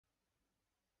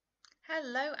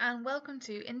Hello and welcome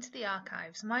to Into the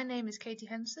Archives. My name is Katie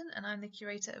Henson and I'm the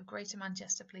curator of Greater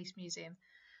Manchester Police Museum.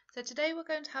 So today we're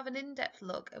going to have an in-depth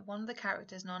look at one of the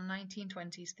characters in our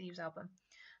 1920s Thieves album.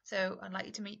 So I'd like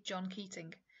you to meet John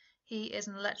Keating. He is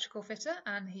an electrical fitter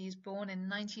and he's born in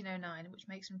 1909, which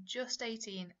makes him just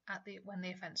 18 when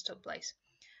the offence took place.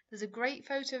 There's a great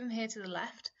photo of him here to the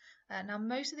left. Now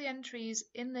most of the entries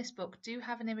in this book do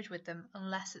have an image with them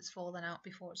unless it's fallen out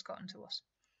before it's gotten to us.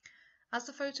 As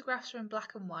the photographs are in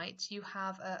black and white, you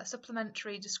have a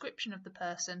supplementary description of the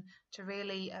person to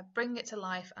really bring it to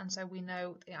life, and so we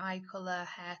know the eye colour,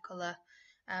 hair colour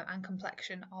and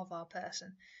complexion of our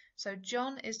person. So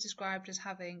John is described as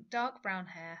having dark brown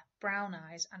hair, brown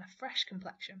eyes and a fresh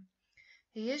complexion.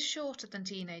 He is shorter than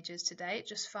teenagers today,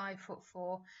 just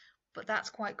 5'4", but that's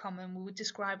quite common. We would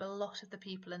describe a lot of the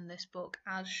people in this book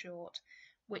as short,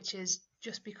 which is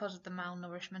just because of the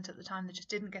malnourishment at the time. They just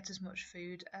didn't get as much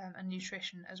food and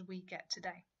nutrition as we get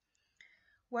today.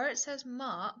 Where it says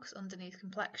marks underneath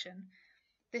complexion,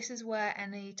 this is where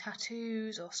any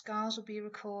tattoos or scars will be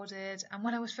recorded, and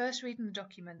when I was first reading the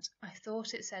document I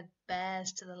thought it said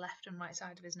bears to the left and right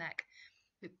side of his neck.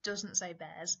 It doesn't say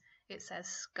bears, it says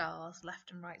scars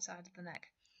left and right side of the neck,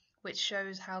 which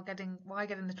shows why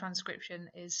getting the transcription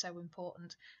is so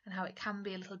important and how it can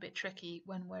be a little bit tricky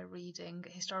when we're reading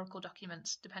historical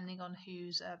documents, depending on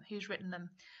who's written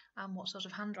them and what sort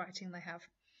of handwriting they have.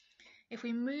 If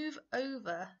we move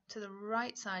over to the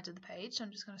right side of the page, so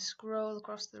I'm just going to scroll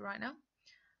across to the right now,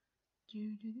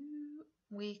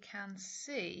 we can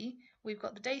see we've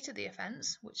got the date of the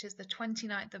offence, which is the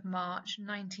 29th of March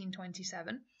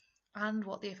 1927, and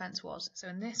what the offence was. So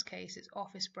in this case it's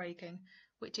office breaking,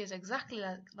 which is exactly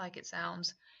like it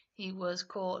sounds. He was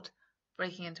caught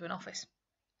breaking into an office.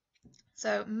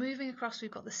 So moving across, we've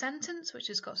got the sentence, which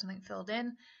has got something filled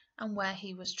in, and where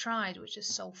he was tried, which is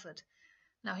Salford.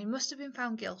 Now he must have been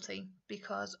found guilty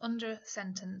because under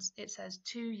sentence it says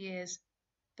 2 years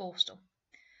Borstal.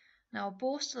 Now a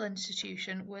Borstal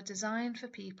institution were designed for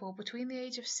people between the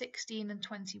age of 16 and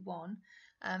 21,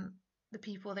 the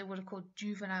people they would have called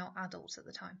juvenile adults at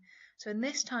the time. So in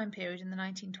this time period in the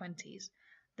 1920s,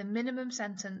 the minimum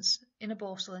sentence in a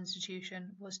Borstal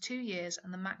institution was 2 years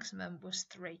and the maximum was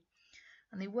 3.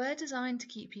 And they were designed to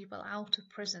keep people out of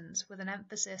prisons with an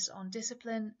emphasis on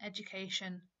discipline,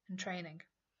 education and training.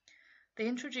 They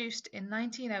introduced in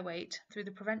 1908 through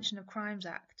the Prevention of Crimes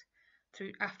Act,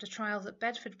 after trials at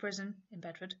Bedford Prison in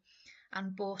Bedford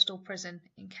and Borstal Prison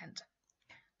in Kent.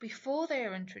 Before they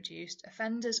were introduced,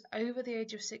 offenders over the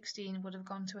age of 16 would have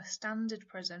gone to a standard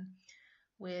prison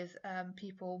with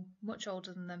people much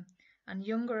older than them, and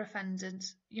younger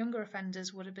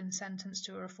offenders would have been sentenced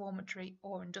to a reformatory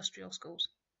or industrial schools.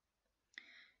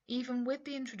 Even with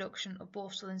the introduction of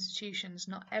Borstal institutions,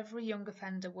 not every young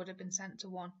offender would have been sent to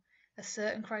one, as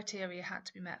certain criteria had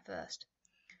to be met first.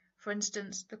 For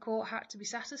instance, the court had to be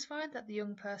satisfied that the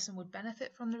young person would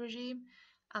benefit from the regime,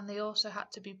 and they also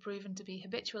had to be proven to be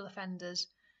habitual offenders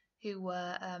who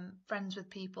were friends with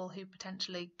people who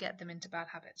potentially get them into bad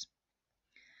habits.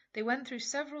 They went through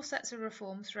several sets of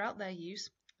reforms throughout their use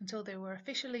until they were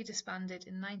officially disbanded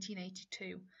in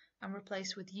 1982 and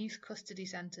replaced with youth custody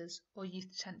centres, or youth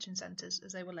detention centres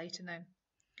as they were later known.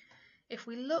 If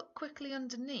we look quickly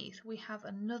underneath, we have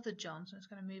another John, so I'm just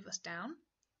going to move us down.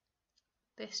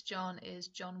 This John is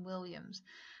John Williams,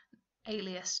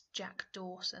 alias Jack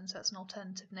Dawson, so that's an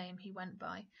alternative name he went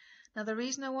by. Now the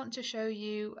reason I want to show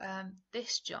you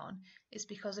this John is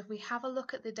because if we have a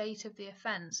look at the date of the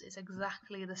offence, it's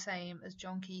exactly the same as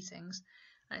John Keating's,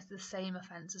 and it's the same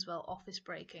offence as well, office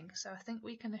breaking. So I think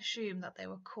we can assume that they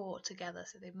were caught together,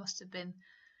 so they must have been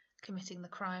committing the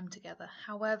crime together.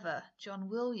 However, John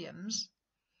Williams,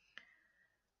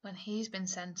 when he's been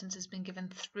sentenced, has been given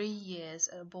 3 years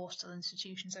at a Borstal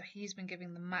institution, so he's been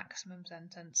given the maximum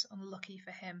sentence. Unlucky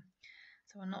for him,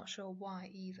 so I'm not sure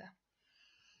why either.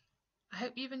 I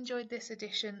hope you've enjoyed this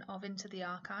edition of Into the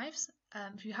Archives.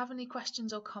 If you have any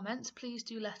questions or comments, please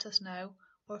do let us know,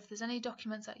 or if there's any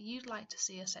documents that you'd like to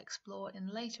see us explore in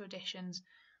later editions,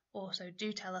 also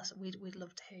do tell us. We'd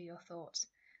love to hear your thoughts.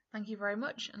 Thank you very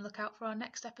much, and look out for our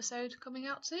next episode coming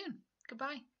out soon.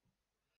 Goodbye.